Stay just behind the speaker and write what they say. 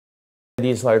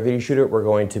DSLR video shooter, we're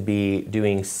going to be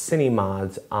doing cine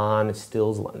mods on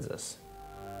stills lenses.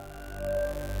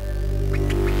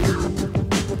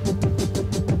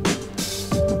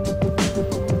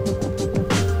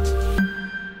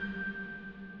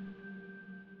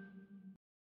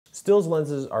 Stills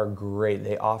lenses are great.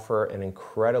 They offer an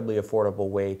incredibly affordable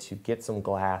way to get some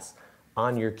glass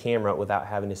on your camera without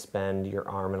having to spend your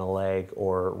arm and a leg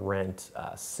or rent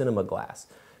cinema glass.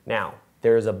 Now,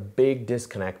 there is a big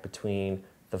disconnect between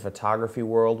the photography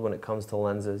world when it comes to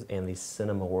lenses and the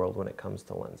cinema world when it comes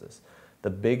to lenses. The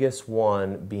biggest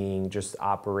one being just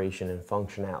operation and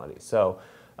functionality. So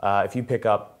if you pick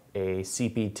up a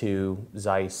CP2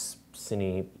 Zeiss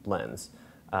Cine lens,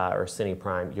 or Cine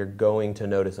Prime, you're going to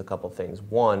notice a couple things.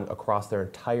 One, across their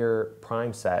entire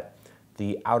prime set,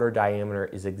 the outer diameter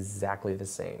is exactly the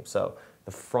same. So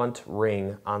the front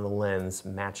ring on the lens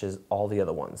matches all the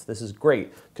other ones. This is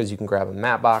great because you can grab a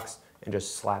matte box and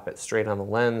just slap it straight on the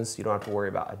lens. You don't have to worry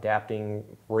about adapting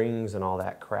rings and all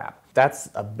that crap. That's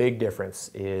a big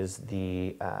difference, is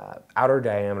the outer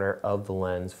diameter of the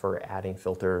lens for adding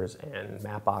filters and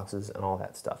matte boxes and all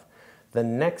that stuff. The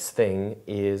next thing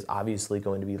is obviously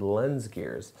going to be lens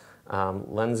gears.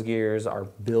 Lens gears are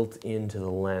built into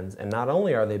the lens, and not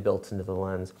only are they built into the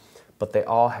lens, but they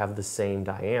all have the same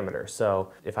diameter.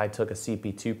 So if I took a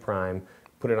CP2 Prime,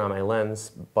 put it on my lens,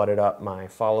 butted up my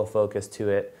follow focus to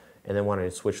it, and then wanted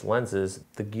to switch lenses,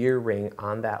 the gear ring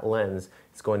on that lens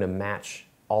is going to match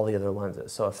all the other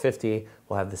lenses. So a 50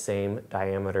 will have the same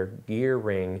diameter gear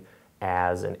ring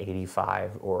as an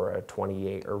 85 or a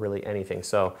 28 or really anything.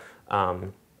 So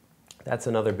that's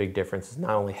another big difference, is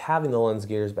not only having the lens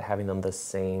gears, but having them the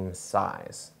same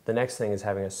size. The next thing is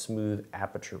having a smooth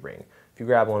aperture ring. If you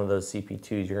grab one of those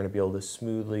CP2s, you're gonna be able to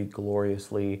smoothly,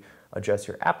 gloriously adjust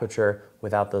your aperture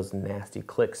without those nasty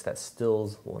clicks that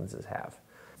stills lenses have.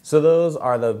 So those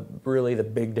are really the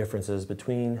big differences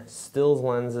between stills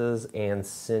lenses and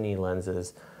cine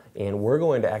lenses. And we're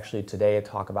going to actually today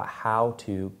talk about how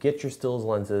to get your stills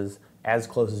lenses as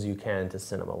close as you can to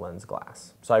cinema lens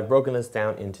glass. So I've broken this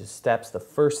down into steps. The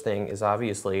first thing is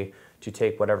obviously to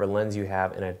take whatever lens you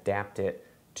have and adapt it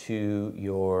to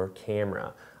your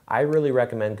camera. I really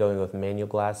recommend going with manual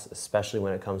glass, especially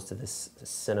when it comes to this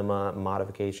cinema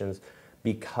modifications,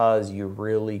 because you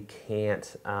really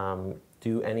can't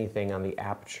do anything on the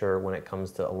aperture when it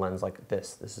comes to a lens like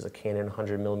this. This is a Canon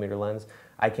 100mm lens.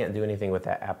 I can't do anything with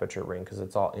that aperture ring because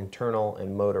it's all internal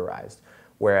and motorized.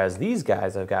 Whereas these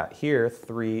guys, I've got here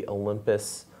 3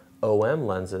 Olympus OM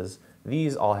lenses.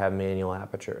 These all have manual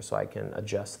aperture, so I can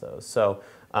adjust those. So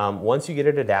once you get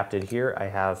it adapted, here I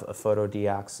have a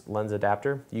Photodiox lens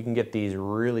adapter. You can get these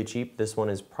really cheap. This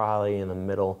one is probably in the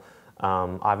middle.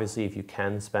 Obviously, if you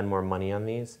can spend more money on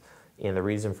these, and the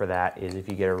reason for that is if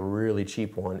you get a really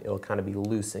cheap one, it'll kind of be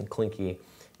loose and clinky.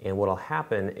 And what'll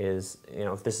happen is, you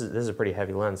know, if this is a pretty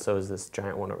heavy lens, so is this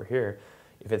giant one over here.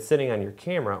 If it's sitting on your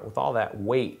camera with all that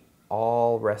weight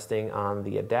all resting on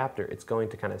the adapter, it's going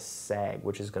to kind of sag,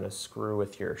 which is going to screw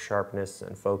with your sharpness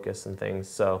and focus and things.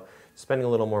 So spending a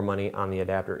little more money on the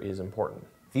adapter is important.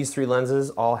 These 3 lenses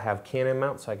all have Canon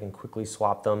mounts, so I can quickly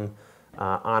swap them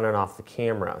on and off the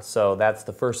camera. So that's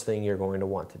the first thing you're going to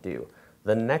want to do.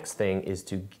 The next thing is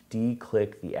to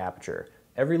declick the aperture.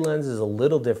 Every lens is a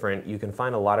little different. You can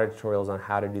find a lot of tutorials on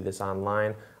how to do this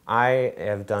online. I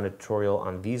have done a tutorial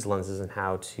on these lenses and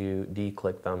how to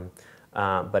declick them,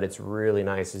 but it's really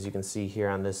nice. As you can see here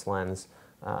on this lens,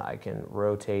 I can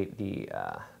rotate the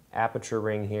aperture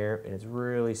ring here, and it's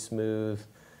really smooth,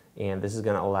 and this is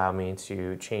going to allow me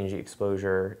to change the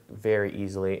exposure very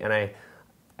easily, and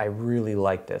I really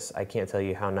like this. I can't tell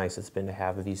you how nice it's been to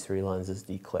have these 3 lenses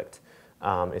declicked.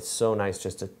 It's so nice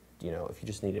just to, you know, if you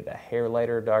just needed a hair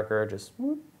lighter or darker, just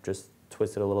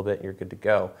twist it a little bit and you're good to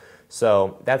go.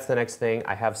 So that's the next thing.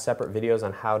 I have separate videos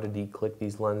on how to declick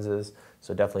these lenses,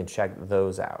 so definitely check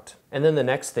those out. And then the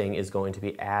next thing is going to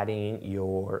be adding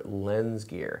your lens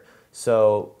gear.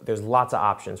 So there's lots of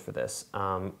options for this.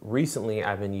 Recently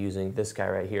I've been using this guy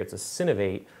right here. It's a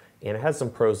Cinovate, and it has some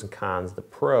pros and cons. The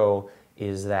pro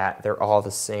is that they're all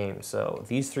the same. So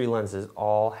these 3 lenses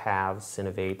all have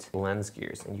Cinovate lens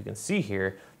gears, and you can see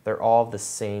here they're all the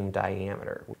same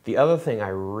diameter. The other thing I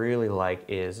really like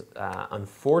is,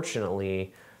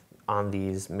 unfortunately, on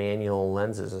these manual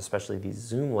lenses, especially these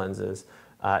zoom lenses,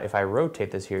 if I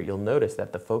rotate this here, you'll notice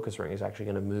that the focus ring is actually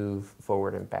going to move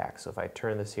forward and back. So if I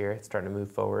turn this here, it's starting to move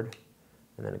forward,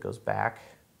 and then it goes back.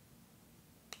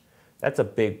 That's a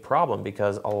big problem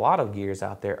because a lot of gears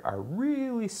out there are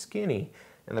really skinny.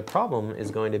 And the problem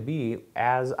is going to be,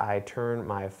 as I turn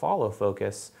my follow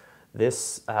focus,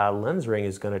 this lens ring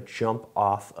is going to jump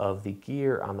off of the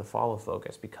gear on the follow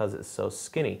focus because it's so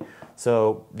skinny.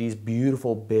 So these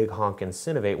beautiful big honkin'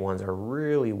 Cinovate ones are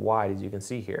really wide, as you can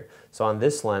see here. So on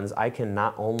this lens, I can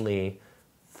not only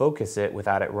focus it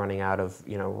without it running out of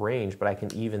range, but I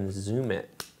can even zoom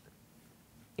it,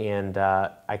 and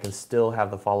I can still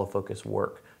have the follow focus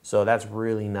work. So that's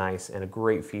really nice and a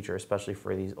great feature, especially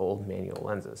for these old manual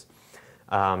lenses.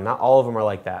 Not all of them are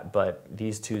like that, but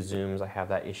these two zooms, I have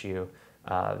that issue.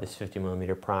 This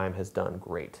 50mm prime has done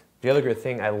great. The other good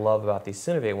thing I love about these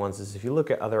Cinovate ones is if you look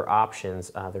at other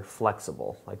options, they're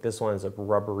flexible. Like this one is a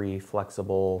rubbery,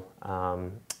 flexible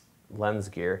lens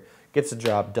gear. Gets the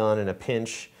job done in a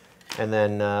pinch. And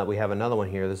then we have another one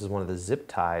here. This is one of the zip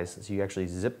ties. So you actually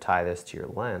zip tie this to your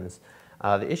lens.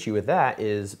 The issue with that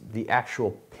is the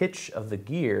actual pitch of the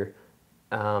gear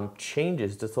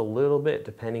changes just a little bit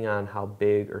depending on how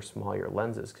big or small your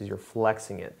lens is, because you're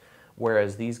flexing it.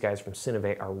 Whereas these guys from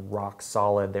Cinovate are rock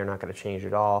solid. They're not going to change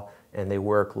at all, and they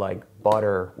work like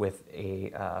butter with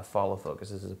a follow focus.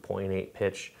 This is a 0.8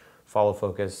 pitch follow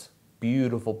focus.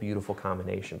 Beautiful, beautiful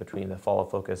combination between the follow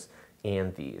focus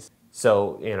and these.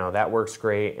 So, that works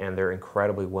great, and they're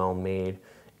incredibly well made.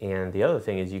 And the other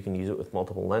thing is you can use it with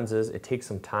multiple lenses. It takes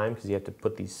some time because you have to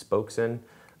put these spokes in.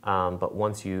 But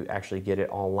once you actually get it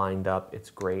all lined up, it's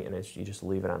great, and you just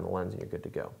leave it on the lens and you're good to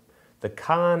go. The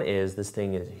con is this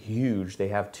thing is huge. They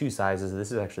have two sizes.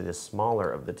 This is actually the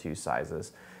smaller of the two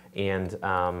sizes. And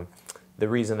the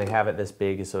reason they have it this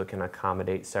big is so it can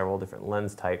accommodate several different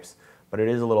lens types, but it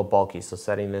is a little bulky. So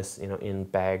setting this in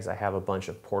bags, I have a bunch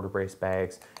of porta brace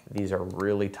bags. These are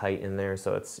really tight in there,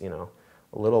 so it's a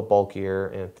little bulkier,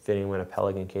 and fitting in a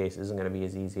Pelican case isn't going to be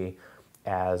as easy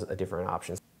as a different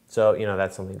option. So,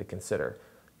 that's something to consider.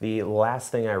 The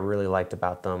last thing I really liked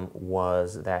about them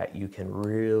was that you can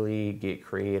really get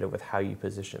creative with how you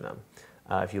position them.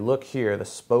 If you look here, the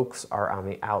spokes are on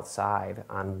the outside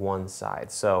on one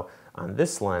side. So on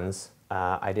this lens,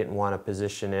 I didn't want to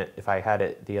position it. If I had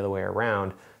it the other way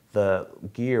around, the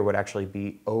gear would actually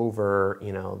be over,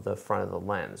 the front of the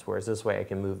lens. Whereas this way I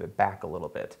can move it back a little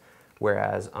bit.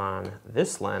 Whereas on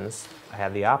this lens, I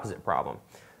have the opposite problem.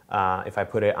 If I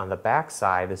put it on the back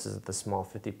side, this is the small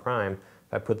 50 prime,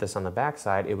 if I put this on the back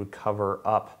side, it would cover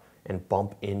up and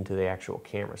bump into the actual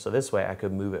camera. So this way I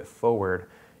could move it forward,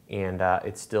 and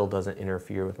it still doesn't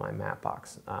interfere with my matte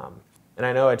box. And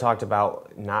I know I talked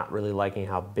about not really liking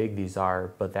how big these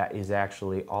are, but that is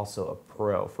actually also a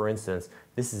pro. For instance,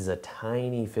 this is a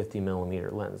tiny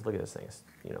 50mm lens. Look at this thing, it's,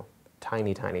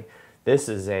 tiny, tiny. This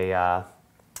is a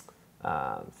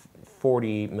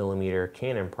 40mm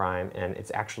Canon prime, and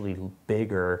it's actually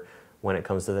bigger when it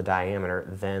comes to the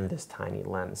diameter than this tiny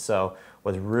lens. So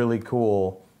what's really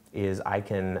cool is I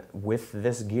can, with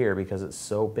this gear, because it's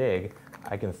so big,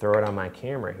 I can throw it on my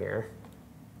camera here.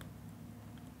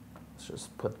 Let's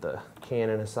just put the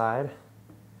Canon aside,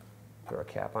 throw a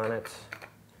cap on it,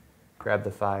 grab the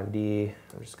 5D.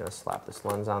 I'm just gonna slap this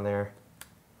lens on there.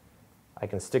 I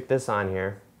can stick this on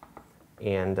here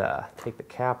and take the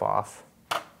cap off,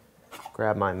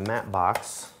 grab my matte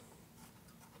box,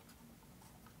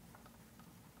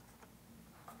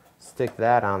 stick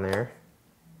that on there,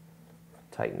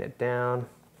 tighten it down,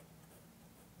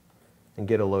 and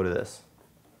get a load of this.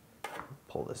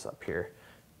 Pull this up here.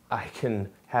 I can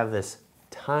have this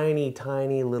tiny,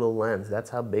 tiny little lens. That's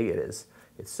how big it is.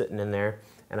 It's sitting in there,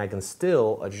 and I can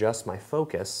still adjust my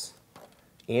focus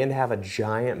and have a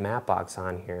giant matte box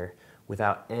on here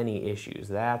without any issues.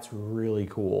 That's really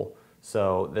cool.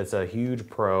 So that's a huge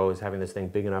pro, is having this thing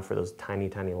big enough for those tiny,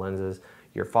 tiny lenses.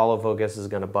 Your follow focus is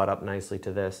gonna butt up nicely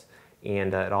to this,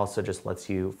 and it also just lets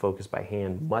you focus by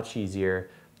hand much easier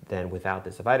than without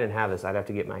this. If I didn't have this, I'd have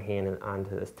to get my hand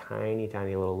onto this tiny,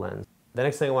 tiny little lens. The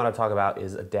next thing I want to talk about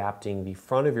is adapting the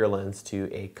front of your lens to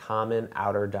a common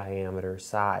outer diameter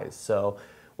size. So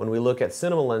when we look at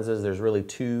cinema lenses, there's really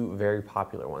two very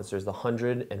popular ones. There's the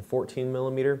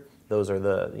 114mm. Those are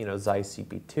the Zeiss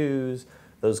CP2s,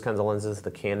 those kinds of lenses,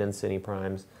 the Canon Cine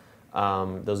Primes.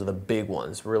 Those are the big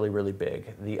ones, really, really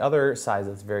big. The other size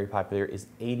that's very popular is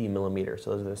 80mm.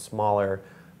 So those are the smaller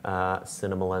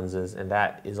cinema lenses, and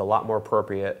that is a lot more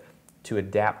appropriate to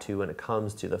adapt to when it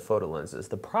comes to the photo lenses.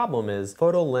 The problem is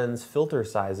photo lens filter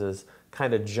sizes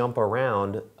kind of jump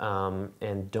around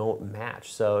and don't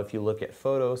match. So if you look at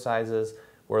photo sizes,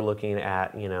 we're looking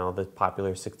at the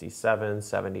popular 67,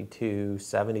 72,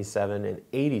 77, and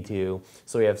 82.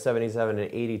 So we have 77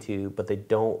 and 82, but they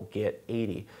don't get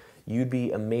 80. You'd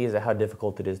be amazed at how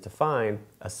difficult it is to find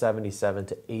a 77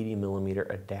 to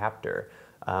 80mm adapter.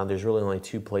 There's really only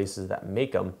two places that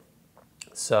make them.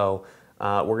 So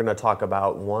we're going to talk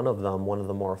about one of them, one of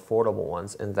the more affordable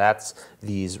ones, and that's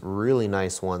these really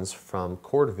nice ones from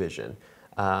Vision.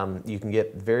 You can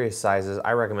get various sizes.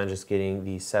 I recommend just getting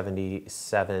the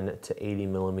 77 to 80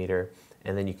 millimeter,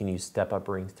 and then you can use step-up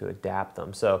rings to adapt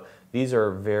them. So these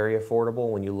are very affordable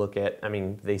when you look at, I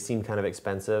mean, they seem kind of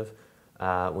expensive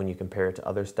when you compare it to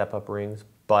other step-up rings,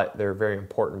 but they're very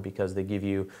important because they give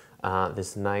you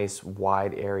this nice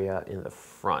wide area in the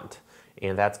front,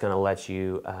 and that's going to let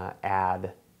you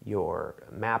add your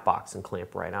matte box and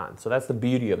clamp right on. So that's the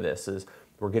beauty of this, is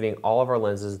we're getting all of our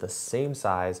lenses the same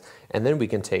size, and then we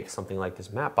can take something like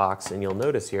this matte box, and you'll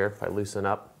notice here, if I loosen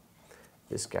up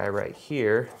this guy right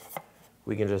here,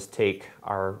 we can just take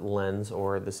our lens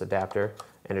or this adapter,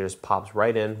 and it just pops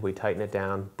right in. We tighten it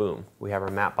down, boom. We have our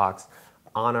matte box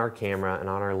on our camera and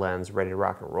on our lens ready to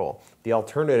rock and roll. The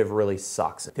alternative really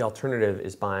sucks. The alternative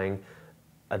is buying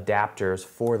adapters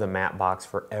for the matte box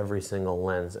for every single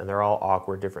lens, and they're all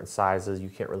awkward, different sizes. You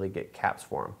can't really get caps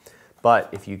for them. But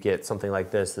if you get something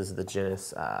like this is the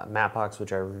Genus matte box,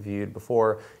 which I reviewed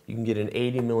before, you can get an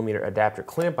 80 millimeter adapter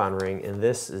clamp-on ring, and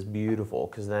this is beautiful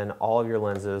because then all of your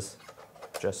lenses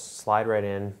just slide right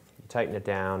in, you tighten it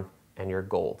down, and you're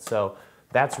gold. So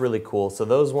that's really cool. So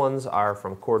those ones are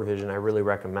from Vision. I really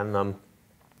recommend them.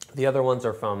 The other ones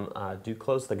are from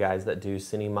Duclos, the guys that do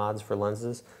cine mods for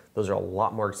lenses. Those are a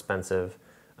lot more expensive,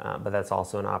 but that's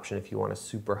also an option if you want a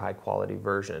super high quality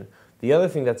version. The other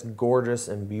thing that's gorgeous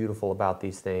and beautiful about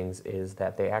these things is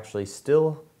that they actually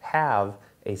still have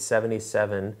a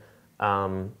 77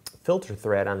 filter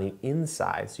thread on the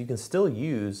inside. So you can still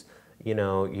use, you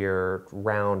know, your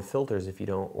round filters if you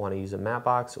don't want to use a matte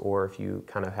box, or if you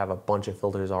kind of have a bunch of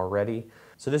filters already.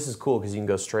 So this is cool because you can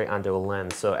go straight onto a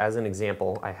lens. So as an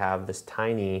example, I have this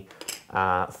tiny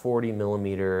 40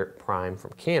 millimeter prime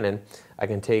from Canon. I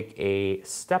can take a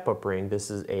step-up ring. This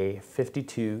is a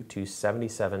 52 to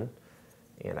 77,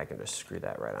 and I can just screw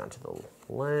that right onto the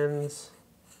lens.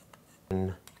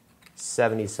 And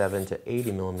 77 to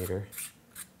 80 millimeter,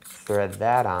 thread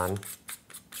that on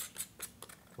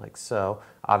like so.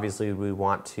 Obviously we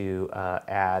want to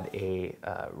add a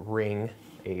ring,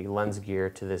 a lens gear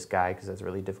to this guy because that's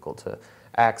really difficult to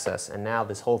access. And now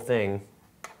this whole thing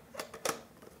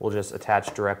will just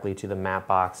attach directly to the matte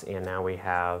box, and now we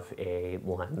have a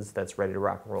lens that's ready to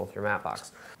rock and roll with your matte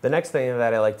box. The next thing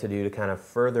that I like to do to kind of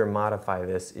further modify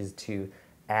this is to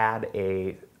add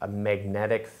a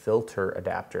magnetic filter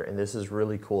adapter, and this is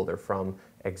really cool. They're from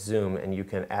Exum, and you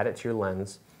can add it to your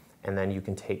lens, and then you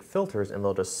can take filters and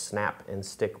they'll just snap and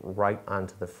stick right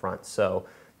onto the front. So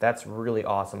that's really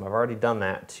awesome. I've already done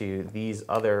that to these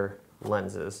other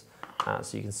lenses.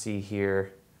 So you can see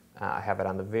here, I have it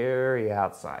on the very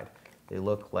outside. They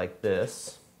look like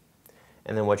this.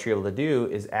 And then what you're able to do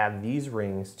is add these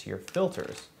rings to your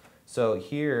filters. So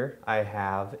here I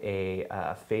have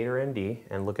a fader ND,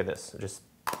 and look at this, it just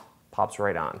pops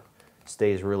right on.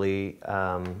 Stays really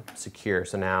secure.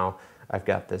 So now I've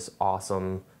got this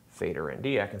awesome fader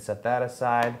ND. I can set that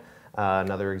aside.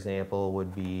 Another example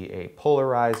would be a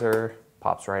polarizer,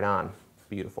 pops right on,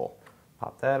 beautiful.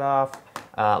 Pop that off.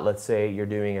 Let's say you're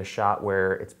doing a shot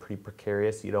where it's pretty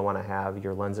precarious, you don't want to have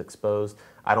your lens exposed.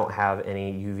 I don't have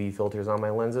any UV filters on my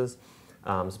lenses,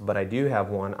 but I do have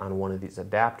one on one of these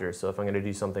adapters. So if I'm going to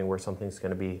do something where something's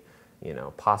going to be, you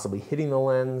know, possibly hitting the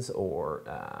lens, or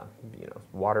you know,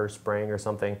 water spraying or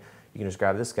something, you can just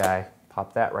grab this guy,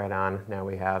 pop that right on. Now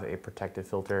we have a protective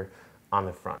filter on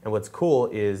the front. And what's cool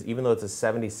is, even though it's a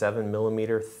 77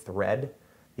 millimeter thread,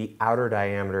 the outer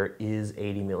diameter is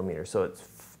 80 millimeters, so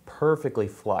it's perfectly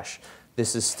flush.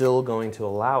 This is still going to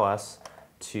allow us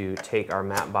to take our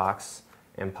matte box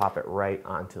and pop it right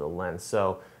onto the lens.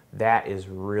 So that is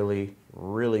really,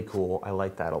 really cool. I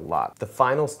like that a lot. The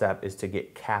final step is to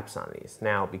get caps on these.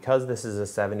 Now, because this is a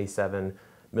 77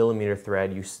 millimeter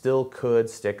thread, you still could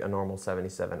stick a normal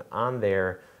 77 on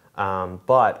there,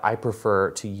 but I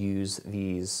prefer to use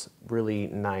these really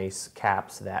nice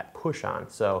caps that push on.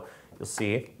 So you'll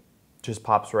see, just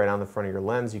pops right on the front of your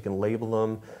lens. You can label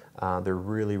them. They're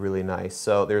really, really nice.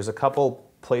 So there's a couple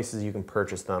places you can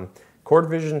purchase them.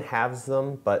 Vision has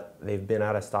them, but they've been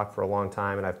out of stock for a long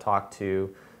time, and I've talked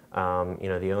to you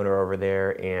know, the owner over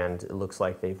there, and it looks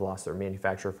like they've lost their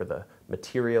manufacturer for the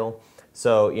material.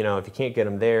 So, you know, if you can't get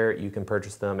them there, you can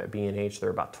purchase them at B&H. They're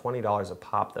about $20 a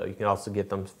pop, though. You can also get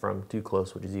them from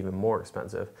Duclos, which is even more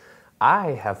expensive.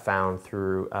 I have found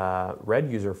through Red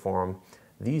User Forum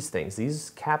these things.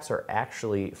 These caps are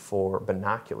actually for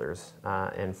binoculars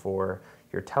and for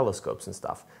your telescopes and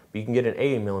stuff. But you can get an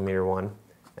 80 millimeter one,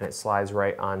 and it slides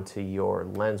right onto your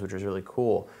lens, which is really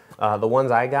cool. The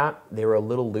ones I got, they were a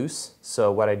little loose,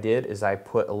 so what I did is I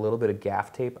put a little bit of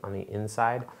gaff tape on the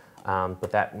inside,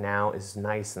 but that now is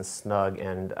nice and snug,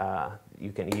 and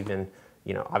you can even,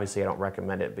 you know, obviously I don't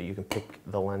recommend it, but you can pick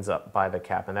the lens up by the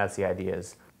cap, and that's the idea,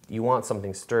 is you want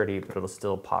something sturdy, but it'll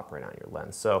still pop right on your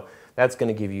lens. So that's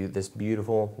gonna give you this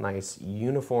beautiful, nice,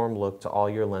 uniform look to all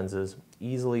your lenses,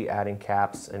 easily adding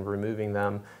caps and removing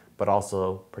them, but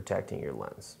also protecting your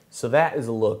lens. So that is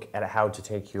a look at how to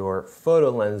take your photo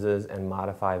lenses and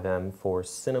modify them for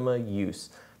cinema use.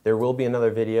 There will be another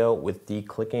video with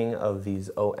declicking of these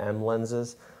OM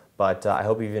lenses, but I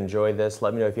hope you've enjoyed this.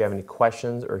 Let me know if you have any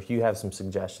questions or if you have some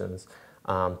suggestions.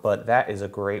 But that is a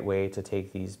great way to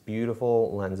take these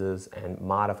beautiful lenses and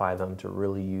modify them to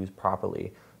really use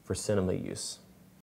properly for cinema use.